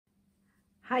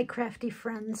Hi crafty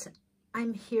friends,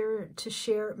 I'm here to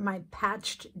share my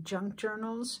patched junk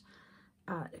journals,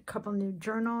 a couple new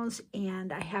journals,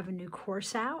 and I have a new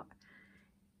course out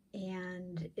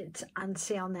and it's on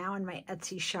sale now in my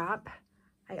Etsy shop.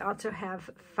 I also have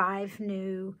 5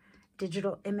 new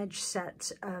digital image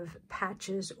sets of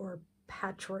patches or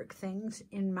patchwork things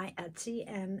in my Etsy,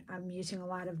 and I'm using a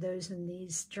lot of those in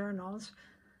these journals.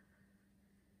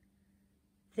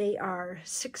 They are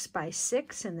 6 by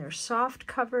 6 and they're soft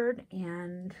covered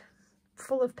and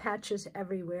full of patches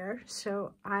everywhere.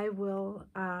 So I will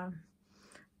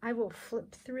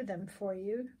flip through them for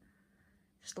you.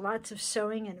 There's lots of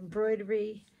sewing and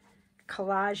embroidery,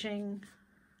 collaging,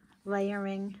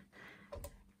 layering,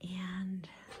 and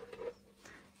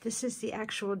this is the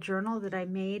actual journal that I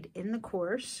made in the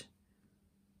course.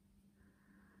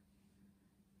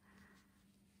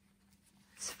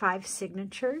 It's 5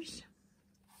 signatures.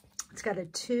 It's got a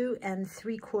 2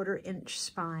 3/4 inch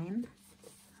spine.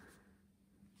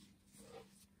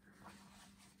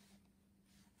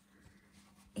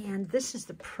 And this is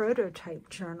the prototype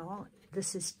journal.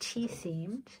 This is tea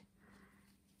themed.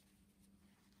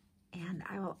 And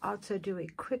I will also do a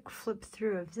quick flip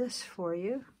through of this for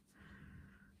you.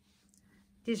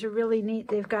 These are really neat.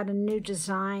 They've got a new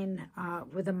design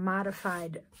with a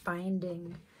modified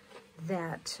binding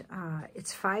that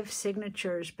it's 5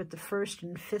 signatures, but the 1st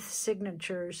and 5th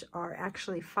signatures are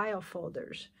actually file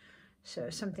folders. So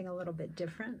something a little bit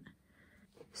different.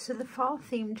 So the fall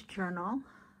themed journal,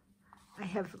 I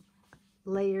have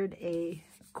layered a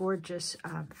gorgeous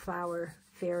flower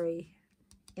fairy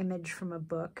image from a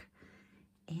book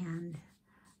and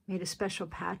made a special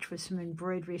patch with some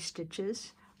embroidery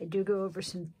stitches. I do go over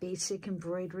some basic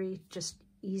embroidery, just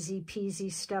easy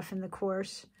peasy stuff in the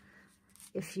course.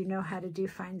 If you know how to do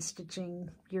fine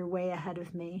stitching, you're way ahead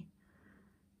of me.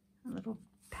 A little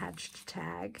patched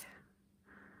tag,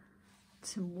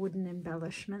 some wooden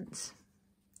embellishments.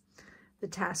 The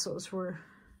tassels were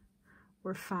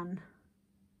fun.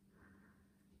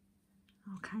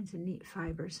 All kinds of neat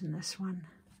fibers in this one.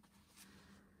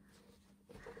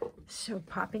 So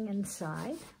popping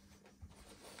inside,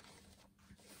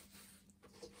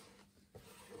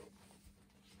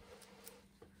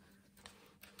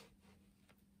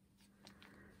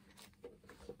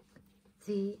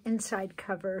 the inside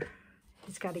cover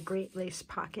has got a great lace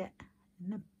pocket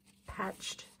and a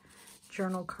patched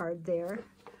journal card there.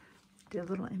 Did a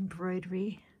little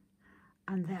embroidery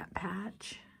on that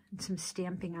patch and some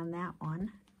stamping on that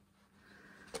one.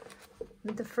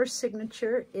 And the first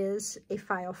signature is a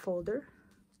file folder.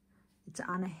 It's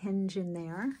on a hinge in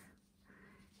there.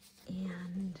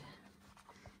 And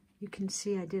you can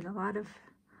see I did a lot of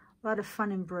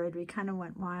fun embroidery. Kind of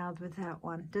went wild with that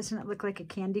one. Doesn't it look like a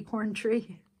candy corn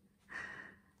tree?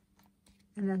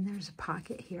 And then there's a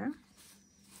pocket here.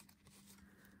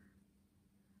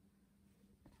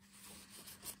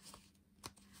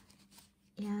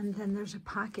 And then there's a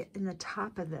pocket in the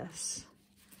top of this.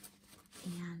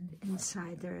 And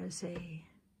inside there is a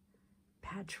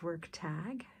patchwork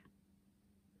tag.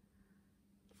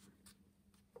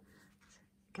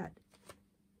 Got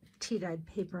tea-dyed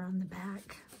paper on the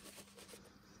back.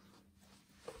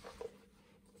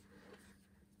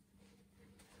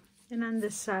 And on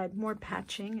this side, more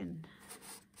patching, and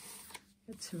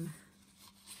got some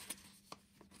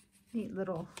neat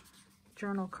little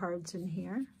journal cards in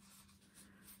here.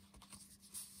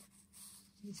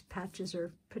 These patches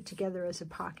are put together as a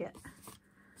pocket.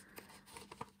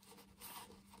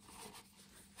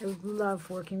 I love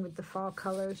working with the fall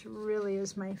colors. It really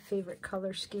is my favorite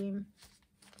color scheme.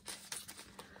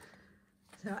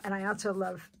 So, and I also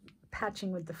love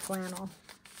patching with the flannel.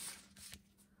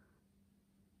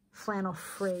 Flannel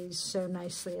frays so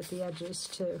nicely at the edges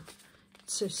too.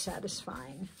 It's so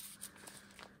satisfying.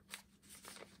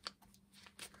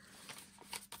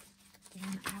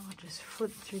 And I will just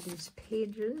flip through these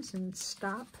pages and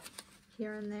stop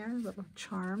here and there, a little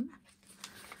charm.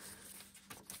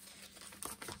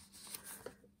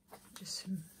 Just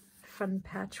some fun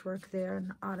patchwork there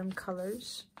in autumn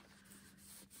colors.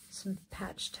 Some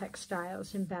patch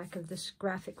textiles in back of this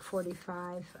graphic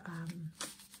 45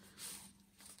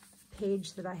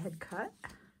 page that I had cut.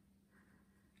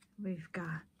 We've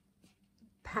got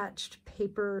patched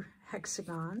paper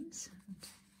hexagons.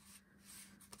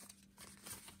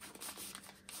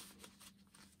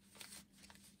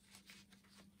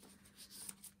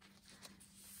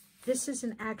 This is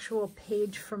an actual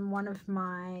page from one of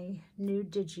my new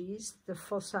digis, the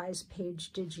full-size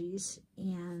page digis,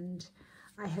 and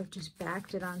I have just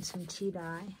backed it on some tea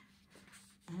dye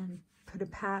and put a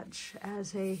patch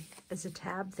as a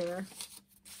tab there.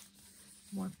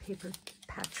 More paper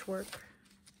patchwork.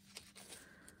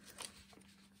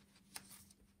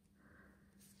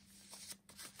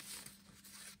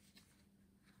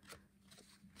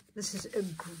 This is a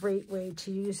great way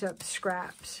to use up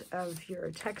scraps of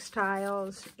your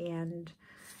textiles and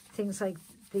things like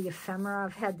the ephemera.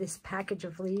 I've had this package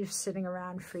of leaves sitting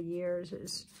around for years.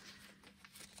 It's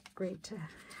great to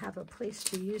have a place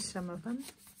to use some of them.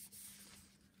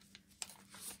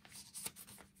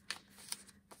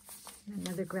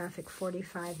 Another graphic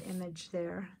 45 image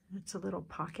there. That's a little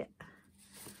pocket.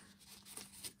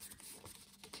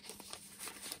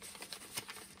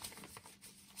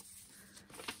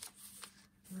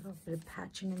 A little bit of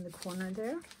patching in the corner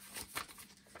there.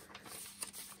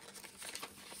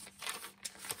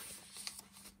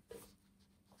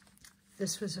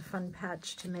 This was a fun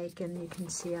patch to make, and you can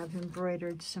see I've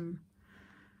embroidered some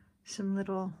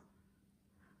little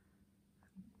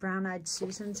brown-eyed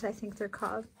Susans, I think they're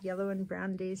called, yellow and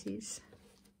brown daisies.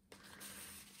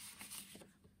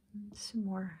 And some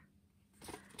more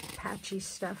patchy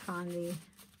stuff on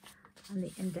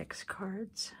the index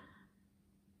cards.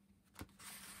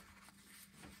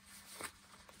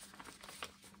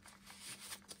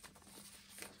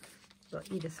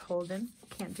 Little Edith Holden.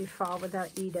 Can't do fall without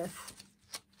Edith.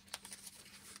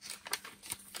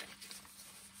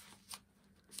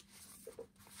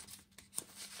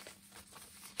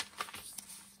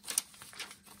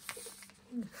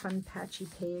 Fun patchy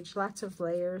page, lots of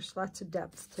layers, lots of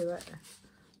depth to it.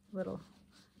 Little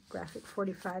graphic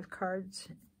 45 cards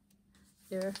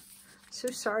there. So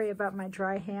sorry about my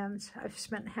dry hands. I've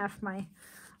spent half my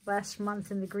last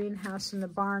month in the greenhouse in the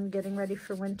barn getting ready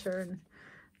for winter, and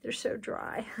they're so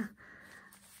dry.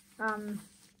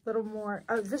 Little more.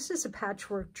 Oh, this is a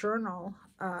patchwork journal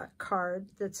card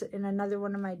that's in another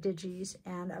one of my digis,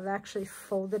 and I've actually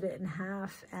folded it in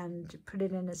half and put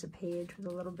it in as a page with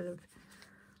a little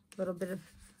bit of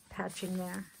patching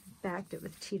there. Backed it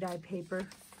with tea dye paper.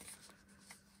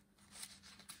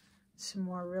 Some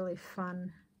more really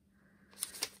fun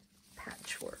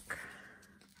patchwork.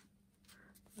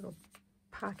 Little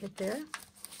pocket there.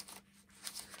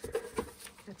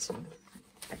 Got some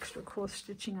extra cool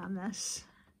stitching on this.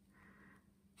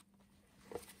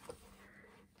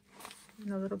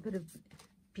 And a little bit of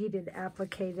beaded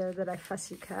applique there that I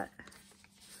fussy cut.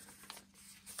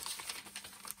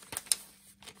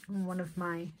 One of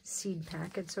my seed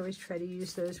packets. Always try to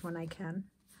use those when I can.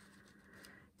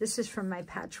 This is from my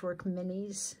Patchwork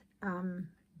Minis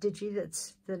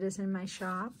digi that is in my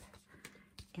shop.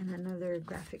 And another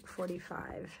graphic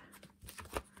 45.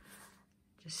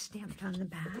 Just stamped on the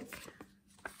back.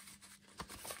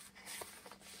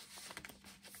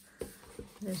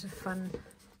 There's a fun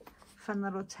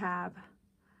little tab.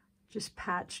 Just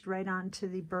patched right onto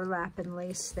the burlap and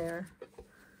lace there.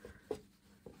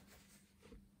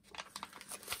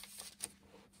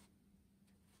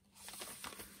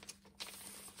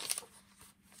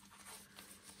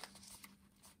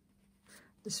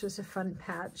 This was a fun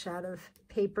patch out of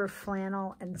paper,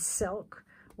 flannel, and silk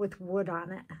with wood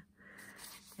on it.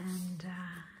 And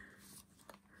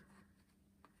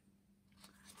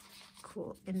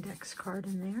cool index card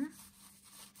in there.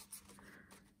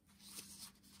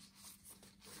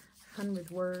 Fun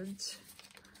with words.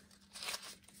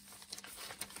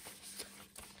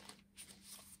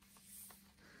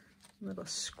 Little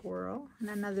squirrel. And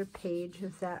another page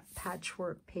of that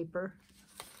patchwork paper.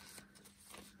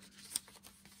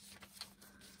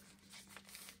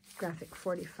 Graphic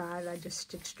 45, I just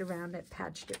stitched around it,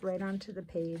 patched it right onto the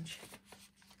page.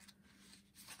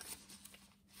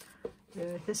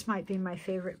 This might be my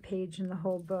favorite page in the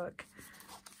whole book.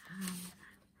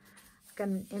 I've got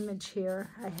an image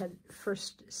here. I had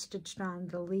first stitched on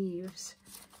the leaves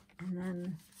and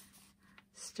then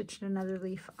stitched another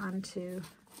leaf onto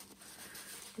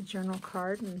the journal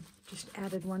card and just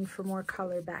added one for more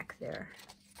color back there.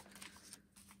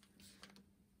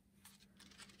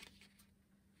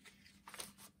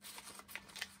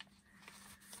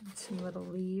 And some little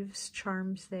leaves,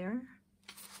 charms there.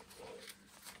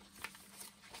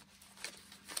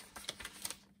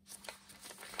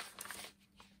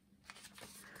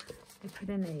 I put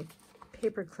in a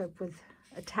paper clip with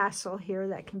a tassel here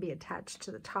that can be attached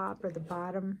to the top or the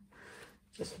bottom.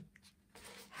 Just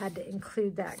had to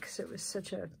include that because it was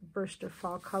such a burst of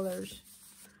fall colors.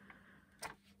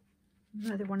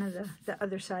 Another one of the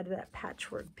other side of that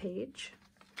patchwork page.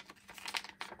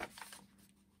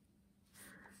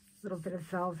 A little bit of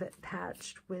velvet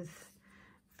patched with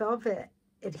velvet.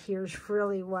 Adheres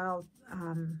really well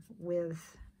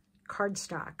with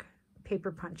cardstock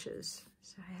paper punches.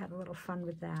 So I had a little fun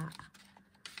with that.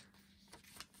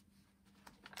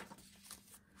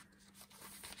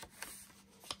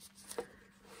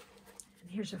 And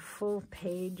here's a full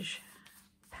page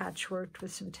patchworked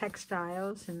with some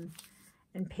textiles and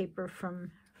paper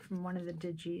from from one of the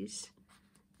digis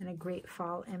and a great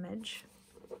fall image.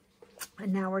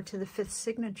 And now we're to the 5th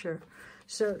signature.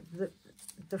 So the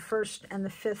 1st and the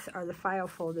 5th are the file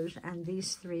folders, and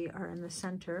these 3 are in the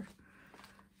center.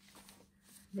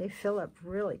 They fill up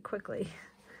really quickly.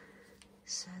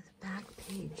 So the back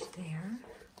page there.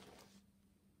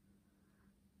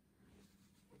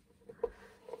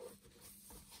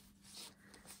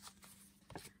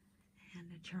 And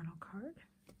a journal card.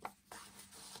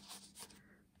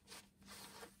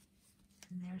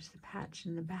 And there's the patch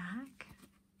in the back.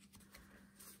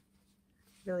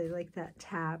 Really like that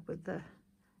tab with the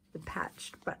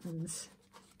patched buttons,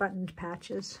 buttoned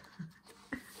patches.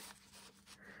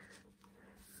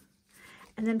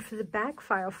 And then for the back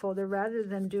file folder, rather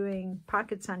than doing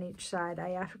pockets on each side,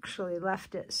 I actually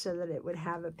left it so that it would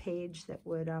have a page that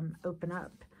would open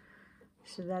up.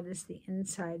 So that is the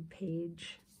inside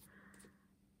page.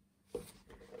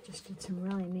 Just did some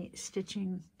really neat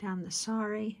stitching down the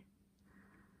sari.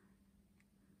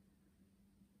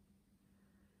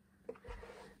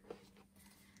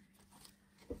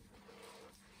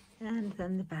 And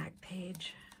then the back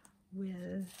page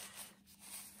with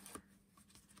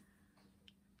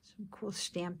some cool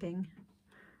stamping,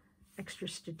 extra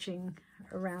stitching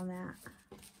around that.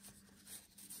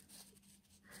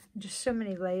 Just so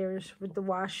many layers with the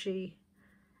washi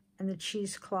and the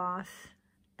cheesecloth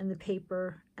and the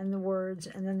paper and the words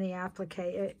and then the applique.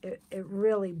 It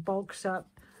really bulks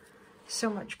up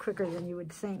so much quicker than you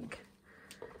would think.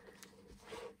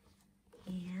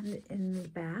 And in the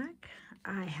back,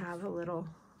 I have a little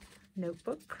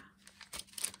notebook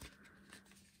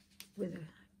with a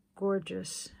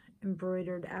gorgeous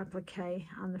embroidered applique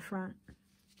on the front.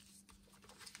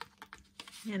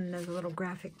 And another little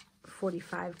graphic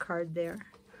 45 card there.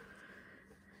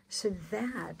 So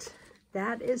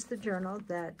that is the journal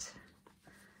that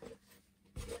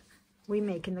we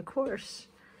make in the course.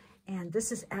 And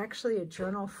this is actually a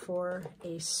journal for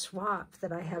a swap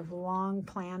that I have long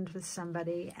planned with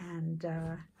somebody, and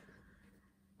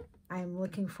I'm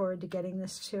looking forward to getting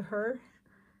this to her.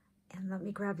 And let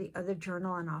me grab the other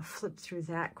journal and I'll flip through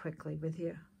that quickly with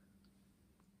you.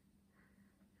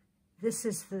 This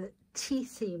is the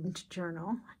tea-themed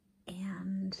journal,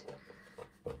 and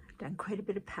I've done quite a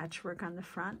bit of patchwork on the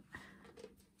front.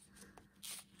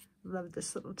 Love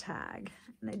this little tag.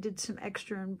 And I did some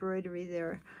extra embroidery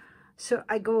there. So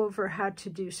I go over how to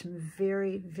do some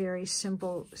very, very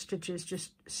simple stitches,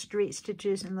 just straight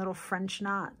stitches and little French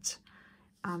knots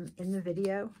in the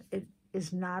video. It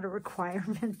is not a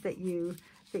requirement that you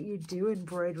do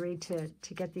embroidery to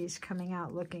get these coming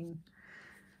out looking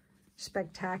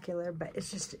spectacular, but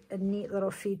it's just a neat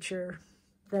little feature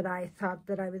that I thought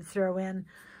that I would throw in.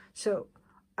 So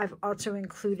I've also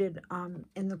included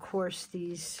in the course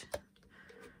these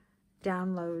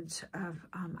downloads of,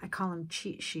 I call them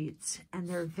cheat sheets, and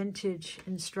they're vintage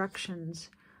instructions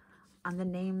on the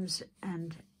names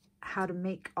and how to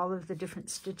make all of the different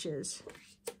stitches.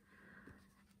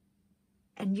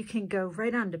 And you can go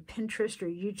right onto Pinterest or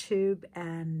YouTube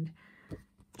and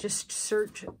just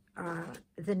search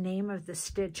the name of the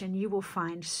stitch, and you will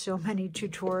find so many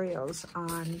tutorials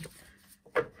on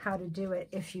how to do it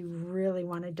if you really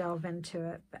want to delve into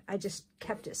it. But I just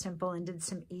kept it simple and did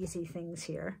some easy things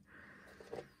here.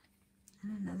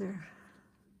 And another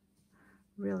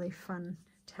really fun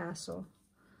tassel.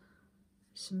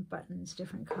 Some buttons,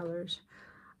 different colors.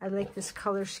 I like this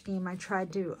color scheme. I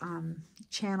tried to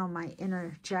channel my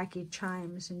inner Jackie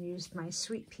Chimes and used my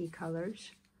sweet pea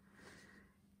colors.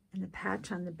 And the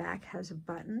patch on the back has a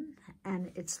button,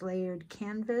 and it's layered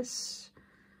canvas,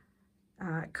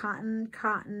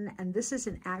 cotton, and this is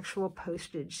an actual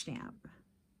postage stamp,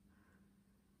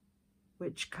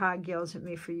 which Cog yells at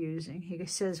me for using. He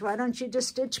says, "Why don't you just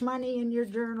stitch money in your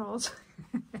journals?"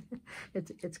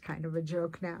 It's kind of a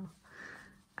joke now.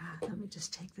 Let me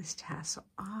just take this tassel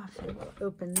off and we'll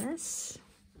open this.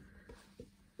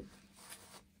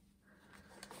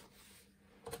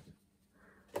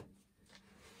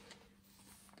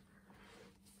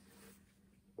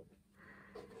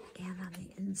 And on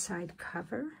the inside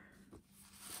cover,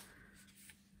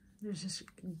 there's this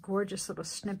gorgeous little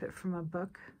snippet from a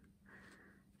book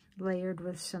layered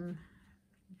with some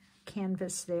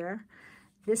canvas there.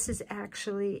 This is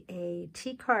actually a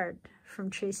tea card from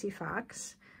Tracy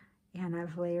Fox, and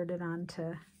I've layered it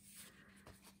onto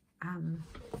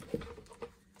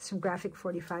some graphic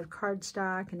 45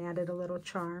 cardstock and added a little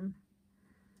charm.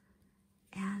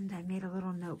 And I made a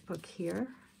little notebook here,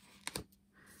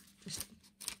 just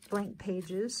blank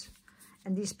pages.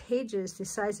 And these pages, the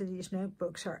size of these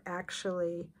notebooks, are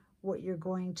actually what you're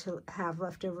going to have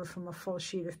left over from a full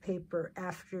sheet of paper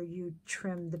after you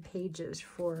trim the pages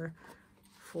for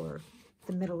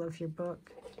the middle of your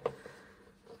book.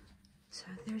 So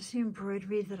there's the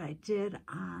embroidery that I did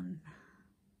on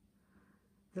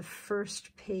the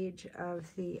first page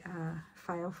of the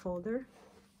file folder.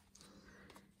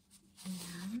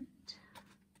 And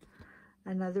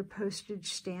another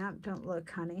postage stamp. Don't look,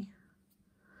 honey.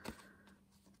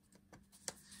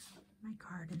 My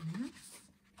card in there.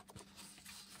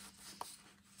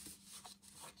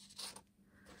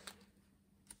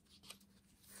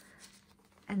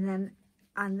 And then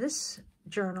on this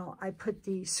journal, I put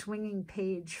the swinging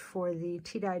page for the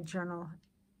tea-dyed journal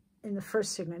in the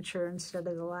first signature instead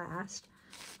of the last.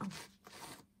 Oh,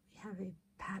 we have a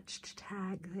patched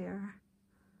tag there.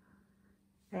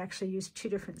 I actually used 2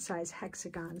 different size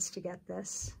hexagons to get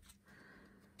this.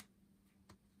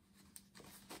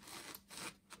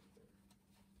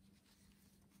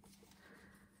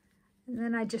 And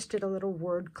then I just did a little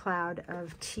word cloud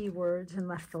of tea words and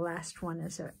left the last one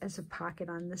as a pocket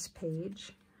on this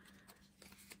page.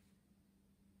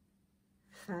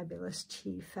 Fabulous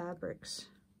tea fabrics.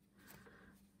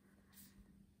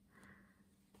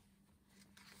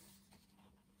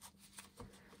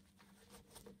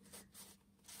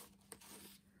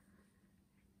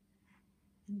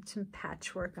 And some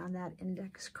patchwork on that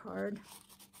index card.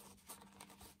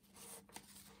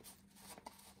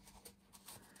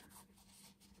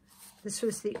 This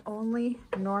was the only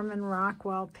Norman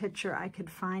Rockwell picture I could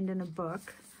find in a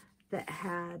book that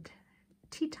had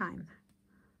tea time.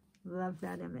 Love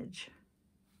that image.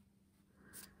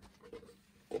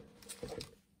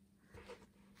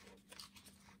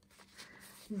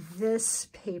 This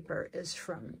paper is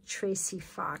from Tracy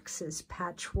Fox's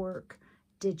Patchwork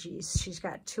Digis. She's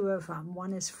got 2 of them.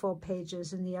 One is full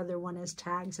pages and the other one is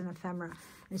tags and ephemera.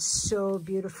 It's so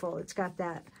beautiful. It's got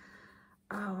that,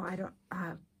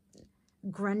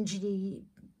 grungy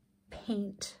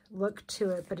paint look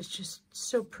to it, but it's just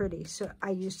so pretty. So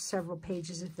I used several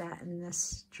pages of that in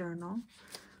this journal.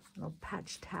 A little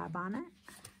patch tab on it.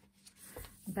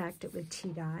 Backed it with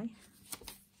tea dye.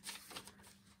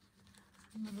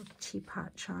 A little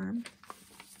teapot charm.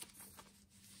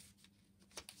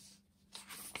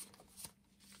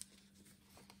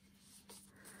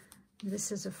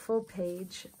 This is a full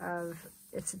page of,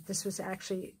 this was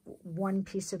actually one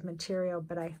piece of material,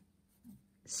 but I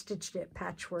stitched it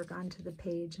patchwork onto the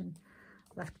page and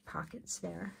left pockets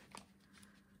there.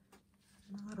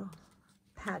 And a little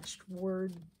patched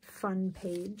word fun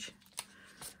page.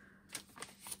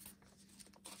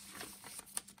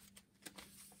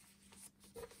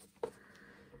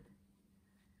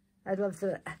 I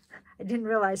didn't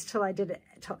realize till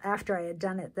after I had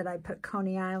done it that I put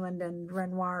Coney Island and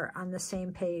Renoir on the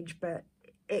same page, but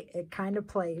it kind of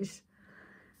plays.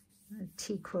 A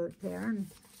tea quote there. And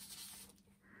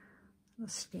a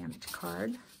stamped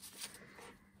card.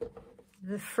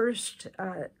 The first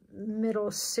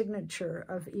middle signature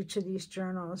of each of these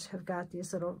journals have got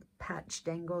these little patch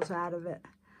dangles out of it.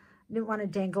 I didn't want to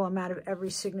dangle them out of every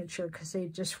signature because they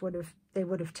just would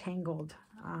have tangled.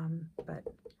 But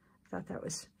I thought that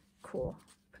was cool.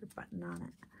 Put a button on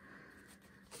it.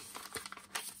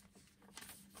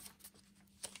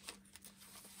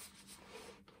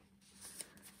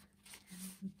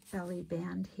 And belly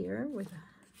band here with a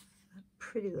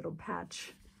pretty little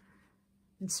patch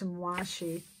and some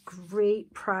washi.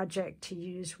 Great project to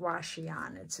use washi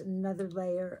on. It's another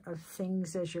layer of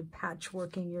things as you're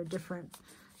patchworking your different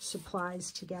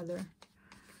supplies together.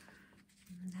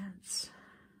 And that's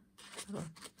a little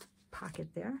pocket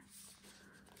there.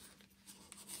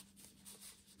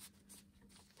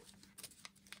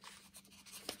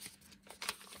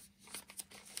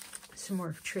 Some more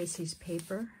of Tracy's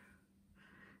paper.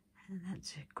 And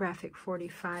that's graphic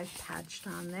 45 patched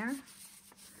on there.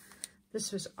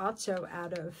 This was also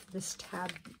out of this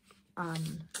tab,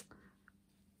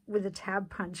 with a tab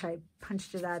punch. I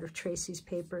punched it out of Tracy's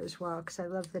paper as well because I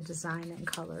love the design and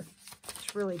color.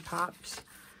 It really pops.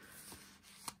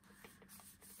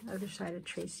 Other side of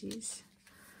Tracy's.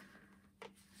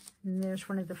 And there's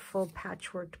one of the full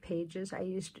patchworked pages. I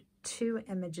used 2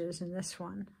 images in this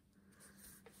one.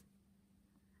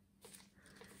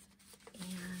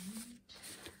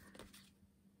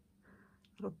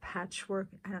 Little patchwork.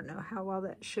 I don't know how well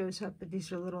that shows up, but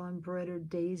these are little embroidered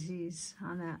daisies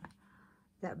on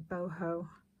that boho.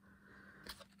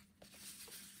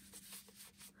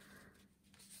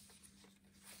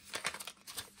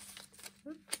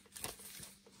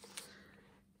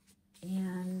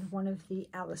 And one of the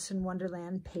Alice in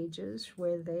Wonderland pages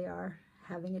where they are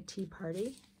having a tea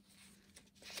party.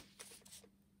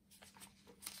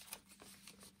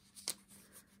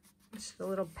 pages, the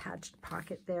little patched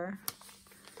pocket there.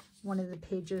 One of the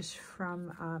pages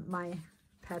from my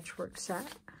patchwork set.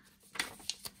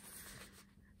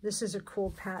 This is a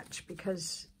cool patch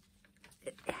because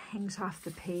it hangs off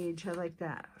the page. I like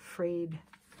that frayed,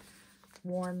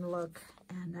 worn look.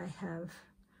 And I have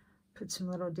put some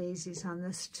little daisies on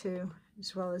this too,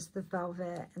 as well as the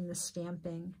velvet and the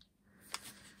stamping.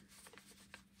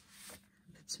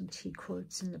 Put some T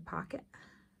quotes in the pocket.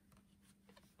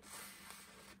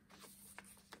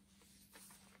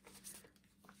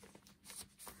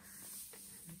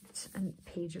 It's a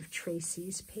page of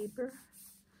Tracy's paper.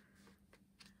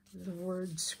 The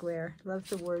word square. Love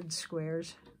the word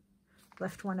squares.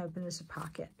 Left one open as a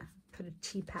pocket. Put a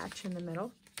T patch in the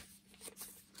middle.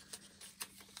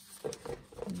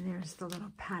 And there's the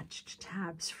little patched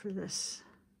tabs for this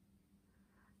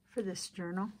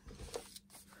journal.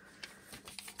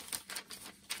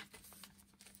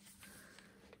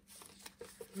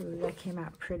 Ooh, that came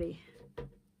out pretty.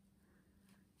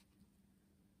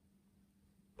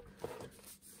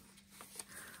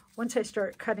 Once I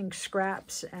start cutting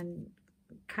scraps and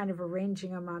kind of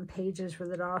arranging them on pages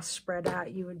with it all spread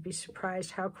out, you would be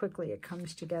surprised how quickly it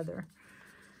comes together.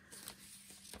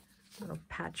 Little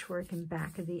patchwork in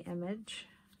back of the image,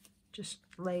 just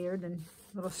layered, and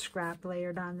little scrap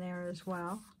layered on there as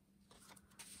well.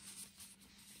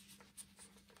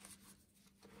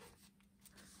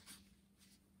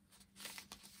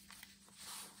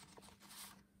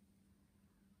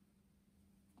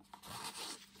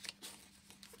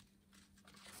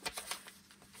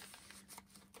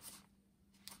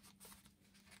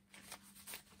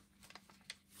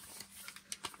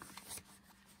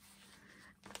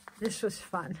 This was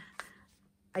fun.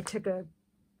 I took a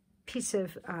piece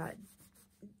of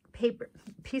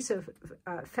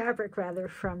fabric rather,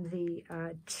 from the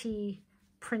T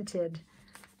printed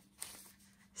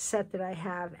set that I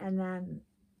have, and then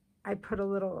I put a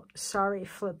little sari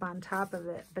flip on top of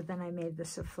it, but then I made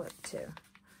this a flip too.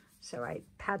 So I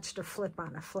patched a flip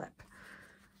on a flip.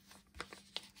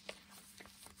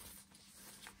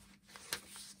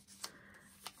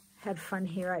 Had fun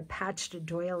here. I patched a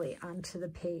doily onto the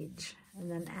page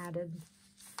and then added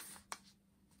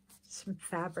some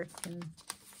fabric and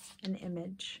an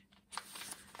image.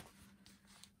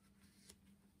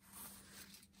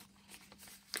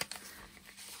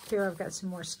 Here I've got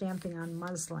some more stamping on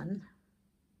muslin.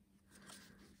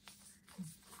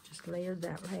 Just layered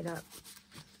that right up.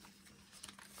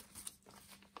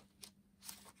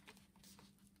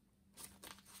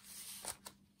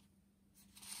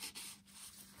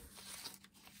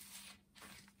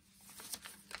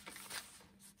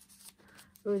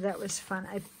 Ooh, that was fun.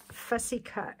 I fussy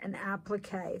cut an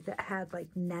applique that had like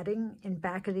netting in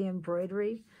back of the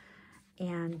embroidery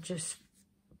and just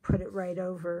put it right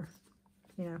over,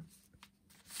 you know,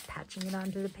 patching it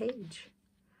onto the page.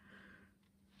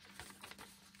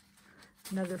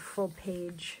 Another full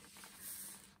page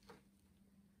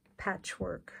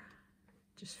patchwork.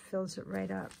 Just fills it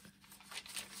right up.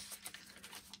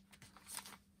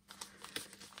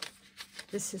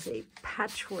 This is a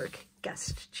patchwork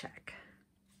guest check.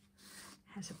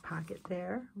 Has a pocket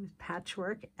there with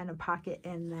patchwork and a pocket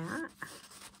in that.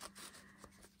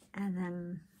 And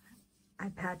then I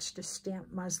patched a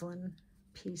stamped muslin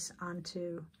piece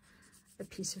onto a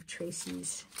piece of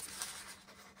Tracy's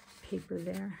paper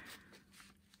there.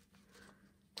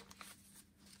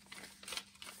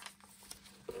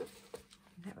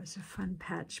 That was a fun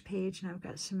patch page, and I've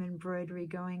got some embroidery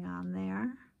going on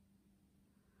there.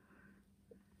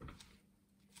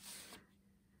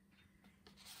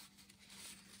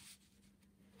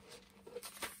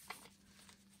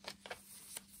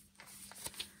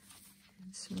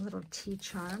 Some little tea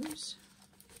charms.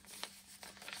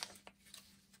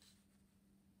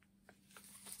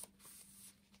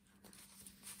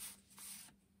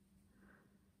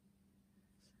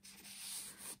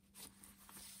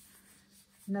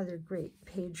 Another great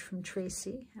page from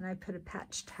Tracy, and I put a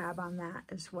patch tab on that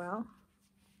as well.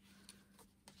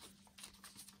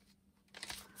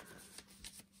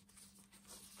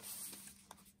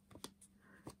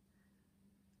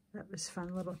 That was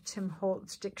fun, little Tim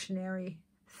Holtz dictionary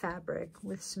fabric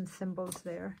with some thimbles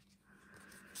there.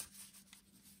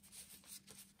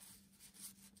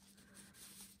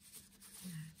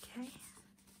 Okay.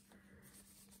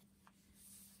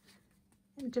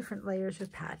 And different layers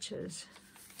of patches.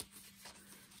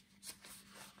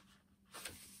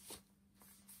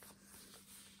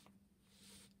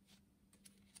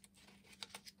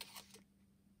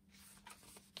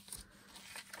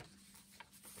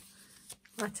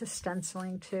 Lots of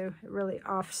stenciling too. It really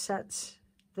offsets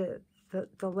the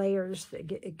layers.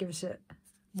 It gives it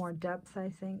more depth, I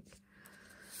think.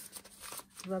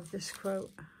 Love this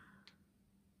quote.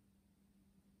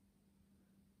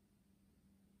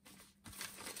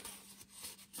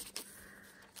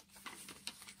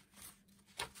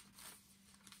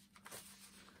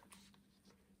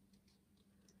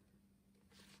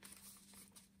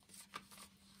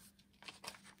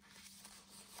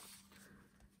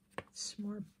 Some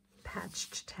more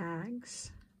patched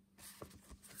tags.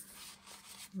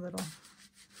 Little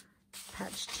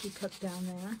patched teacup down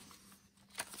there.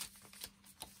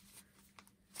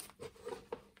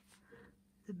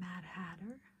 The Mad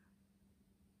Hatter.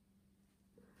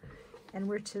 And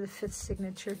we're to the 5th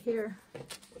signature here.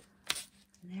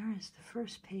 And there is the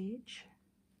first page.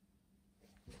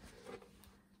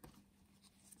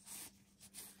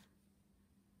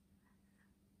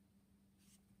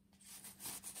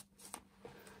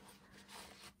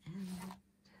 And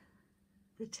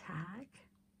the tag.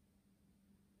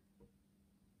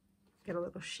 Get a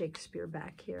little Shakespeare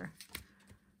back here.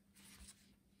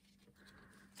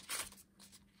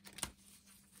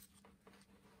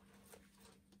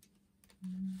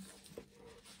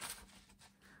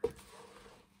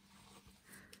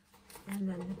 And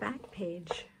then the back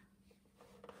page.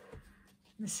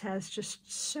 This has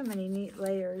just so many neat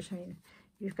layers. I mean,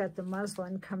 you've got the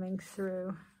muslin coming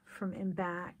through from in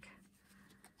back,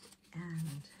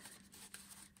 and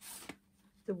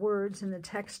the words and the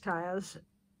textiles,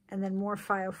 and then more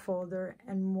file folder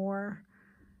and more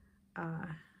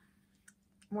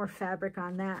fabric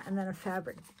on that, and then a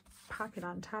fabric pocket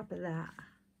on top of that.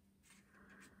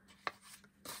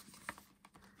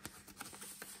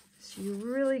 So you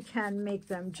really can make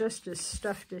them just as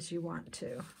stuffed as you want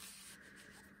to.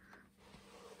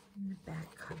 And the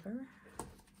back cover.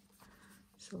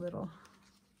 It's a little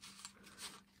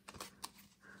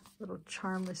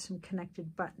charm with some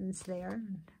connected buttons there.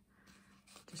 And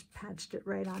just patched it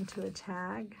right onto a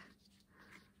tag.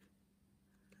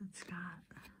 It's got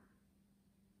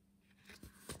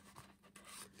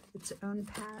its own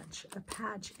patch, a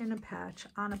patch in a patch,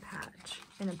 on a patch,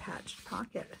 in a patched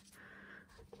pocket.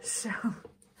 So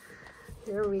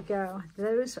there we go.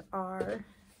 Those are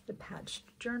the patched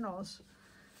journals.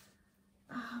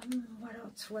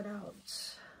 What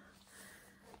else?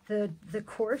 The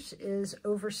course is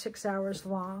over 6 hours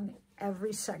long.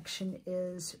 Every section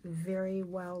is very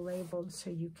well labeled,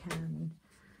 so you can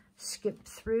skip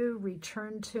through,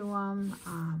 return to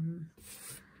them.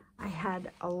 I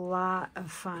had a lot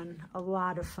of fun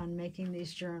making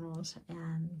these journals,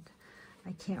 and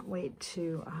I can't wait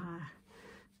to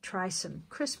try some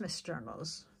Christmas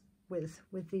journals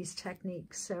with these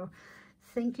techniques. So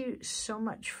thank you so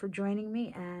much for joining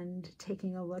me and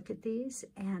taking a look at these,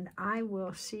 and I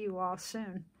will see you all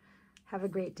soon. Have a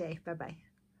great day. Bye-bye.